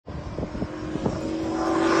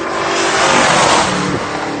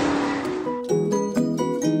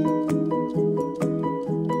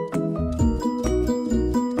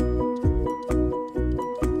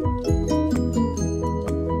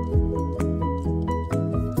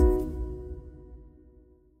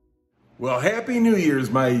Well, Happy New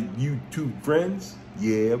Year's, my YouTube friends.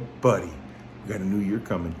 Yeah, buddy. We got a new year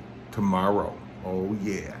coming tomorrow. Oh,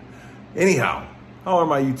 yeah. Anyhow, how are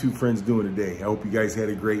my YouTube friends doing today? I hope you guys had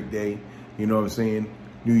a great day. You know what I'm saying?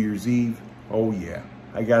 New Year's Eve. Oh, yeah.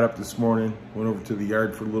 I got up this morning, went over to the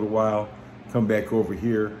yard for a little while, come back over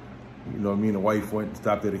here. You know, me and the wife went and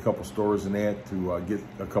stopped at a couple stores and that to get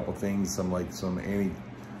a couple things, some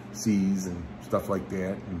anti-seize and stuff like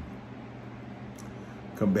that. And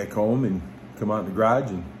come back home and come out in the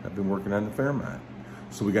garage, and I've been working on the Fairmont.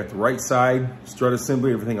 So we got the right side strut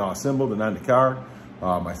assembly, everything all assembled and on the car.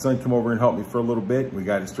 My son came over and helped me for a little bit. We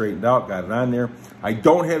got it straightened out, got it on there. I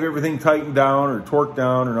don't have everything tightened down or torqued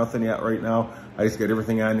down or nothing yet right now. I just got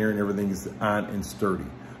everything on there and everything is on and sturdy.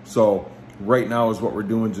 So right now is what we're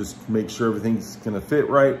doing, just make sure everything's gonna fit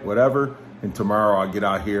right, whatever. And tomorrow I'll get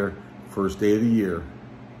out here, first day of the year,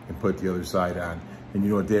 and put the other side on. And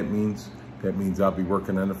you know what that means? That means I'll be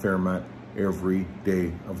working on the Fairmont every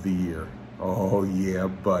day of the year. Oh yeah,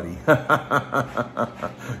 buddy.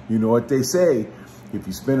 You know what they say, if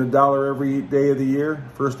you spend $1 every day of the year,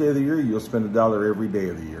 first day of the year, you'll spend $1 every day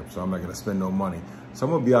of the year. So I'm not gonna spend no money. So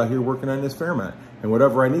I'm gonna be out here working on this Fairmont. And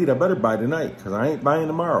whatever I need, I better buy tonight, because I ain't buying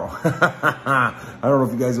tomorrow. I don't know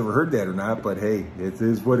if you guys ever heard that or not, but hey, it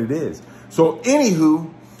is what it is. So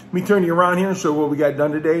anywho, let me turn you around here and show what we got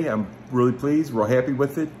done today. I'm really pleased, real happy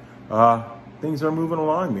with it. Things are moving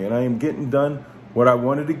along, man. I am getting done what I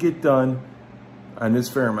wanted to get done on this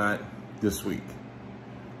Fairmont this week.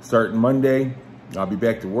 Starting Monday, I'll be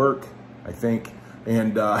back to work, I think.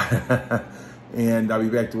 And, and I'll be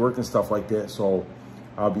back to work and stuff like that. So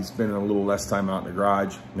I'll be spending a little less time out in the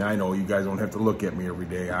garage. Now, I know you guys don't have to look at me every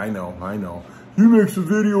day. I know. You make some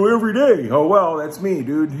video every day. Oh, well, that's me,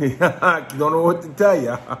 dude. Don't know what to tell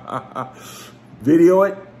you. Video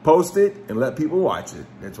it, post it, and let people watch it.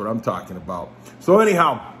 That's what I'm talking about. So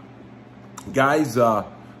anyhow, guys,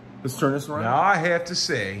 let's turn this around. Now, I have to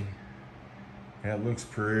say, that looks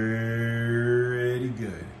pretty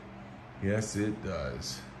good. Yes, it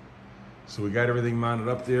does. So we got everything mounted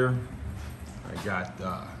up there. I got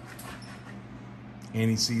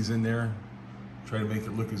anti-seize in there. Try to make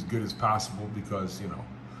it look as good as possible because, you know,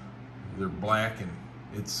 they're black and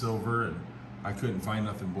it's silver, and I couldn't find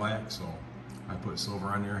nothing black, so I put silver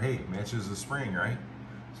on there. Hey, it matches the spring, right?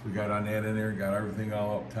 So we got on that in there, got everything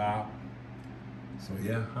all up top. So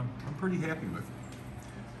yeah, I'm pretty happy with it.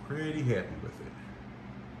 Pretty happy with it.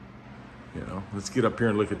 You know, let's get up here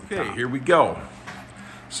and look at the top. Okay, here we go.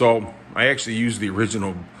 So I actually used the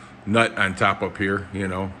original nut on top up here, you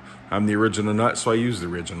know. I'm the original nut, so I use the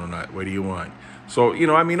original nut. What do you want? So, you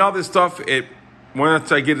know, I mean, all this stuff,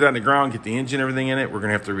 once I get it on the ground, get the engine, everything in it, we're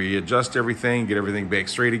gonna have to readjust everything, get everything back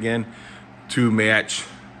straight again to match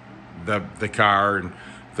the car and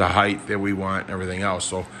the height that we want and everything else.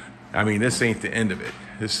 So, I mean, this ain't the end of it.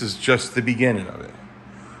 This is just the beginning of it.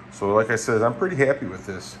 So, like I said, I'm pretty happy with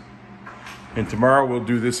this. And tomorrow we'll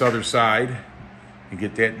do this other side and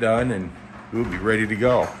get that done, and we'll be ready to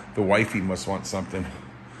go. The wifey must want something.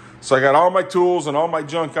 So I got all my tools and all my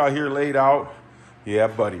junk out here laid out. Yeah,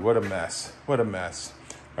 buddy, what a mess. What a mess.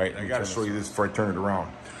 All right, I gotta show you this before I turn it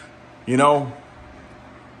around. You know,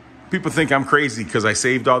 people think I'm crazy because I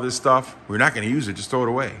saved all this stuff. We're not gonna use it, just throw it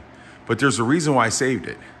away. But there's a reason why I saved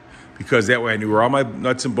it. Because that way I knew where all my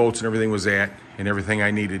nuts and bolts and everything was at, and everything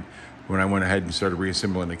I needed when I went ahead and started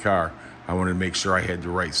reassembling the car. I wanted to make sure I had the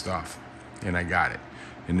right stuff, and I got it.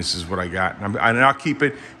 And this is what I got. And I'll keep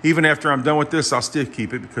it. Even after I'm done with this, I'll still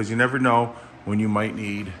keep it, because you never know when you might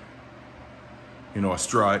need, you know, a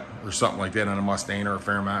strut or something like that on a Mustang or a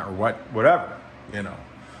Fairmont or whatever, you know.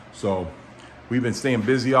 So we've been staying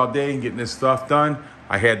busy all day and getting this stuff done.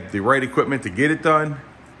 I had the right equipment to get it done.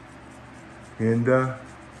 And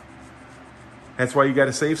that's why you got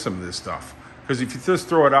to save some of this stuff. Because if you just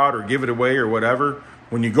throw it out or give it away or whatever,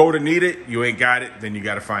 when you go to need it, you ain't got it, then you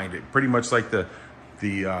got to find it. Pretty much like the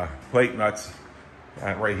plate nuts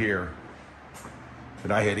right here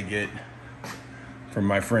that I had to get from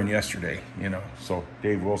my friend yesterday, you know. So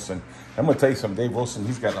Dave Wilson, I'm gonna tell you something. Dave Wilson,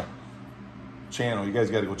 he's got a channel. You guys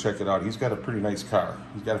got to go check it out. He's got a pretty nice car.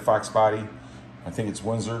 He's got a Foxbody. I think it's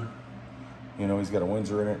Windsor. You know, he's got a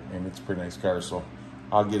Windsor in it, and it's a pretty nice car. So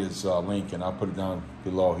I'll get his link and I'll put it down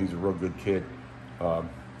below. He's a real good kid.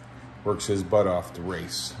 Works his butt off to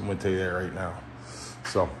race. I'm gonna tell you that right now.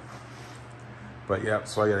 So. But yeah,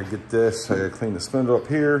 so I gotta get this. I gotta clean the spindle up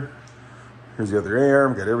here. Here's the other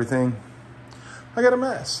arm, got everything. I got a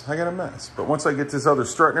mess, But once I get this other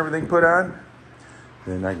strut and everything put on,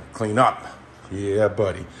 then I can clean up. Yeah,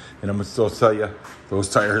 buddy. And I'm gonna still tell you, those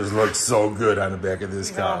tires look so good on the back of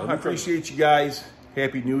this car. I appreciate you guys.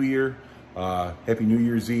 Happy New Year. Happy New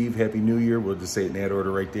Year's Eve, Happy New Year. We'll just say it in that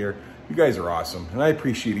order right there. You guys are awesome. And I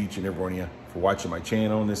appreciate each and every one of you for watching my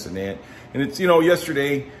channel and this and that. And it's, you know,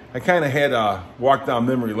 yesterday I kind of had a walk down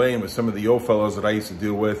memory lane with some of the old fellows that I used to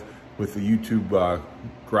deal with the YouTube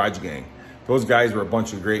garage gang. Those guys were a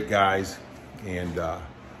bunch of great guys. And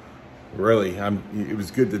really, it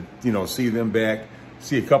was good to, you know, see them back.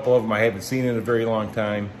 See a couple of them I haven't seen in a very long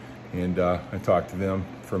time. And I talked to them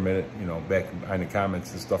for a minute, you know, back behind the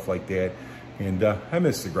comments and stuff like that. And I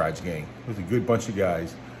miss the garage gang. It was a good bunch of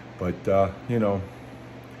guys. But, you know,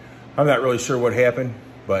 I'm not really sure what happened,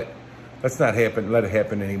 but let's not let it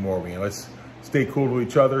happen anymore, man. Let's stay cool to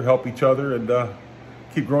each other, help each other, and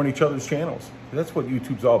keep growing each other's channels. That's what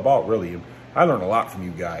YouTube's all about, really. I learned a lot from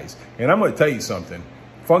you guys. And I'm going to tell you something.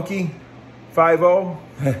 Funky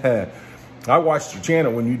 5-0, I watched your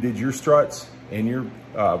channel when you did your struts and your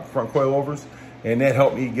front coilovers, and that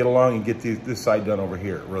helped me get along and get this side done over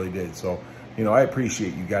here. It really did. So, you know, I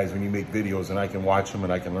appreciate you guys when you make videos and I can watch them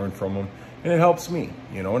and I can learn from them. And it helps me,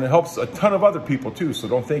 you know, and it helps a ton of other people too. So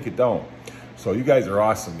don't think it don't. So you guys are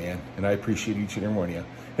awesome, man. And I appreciate each and every one of you.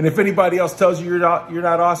 And if anybody else tells you you're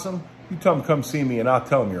not awesome, you tell them come see me and I'll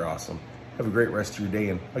tell them you're awesome. Have a great rest of your day.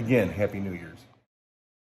 And again, Happy New Year's.